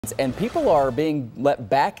And people are being let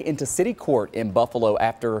back into city court in Buffalo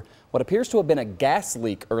after what appears to have been a gas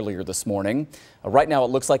leak earlier this morning. Right now, it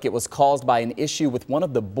looks like it was caused by an issue with one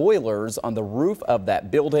of the boilers on the roof of that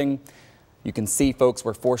building. You can see folks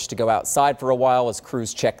were forced to go outside for a while as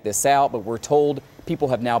crews check this out, but we're told people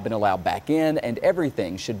have now been allowed back in and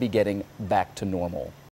everything should be getting back to normal.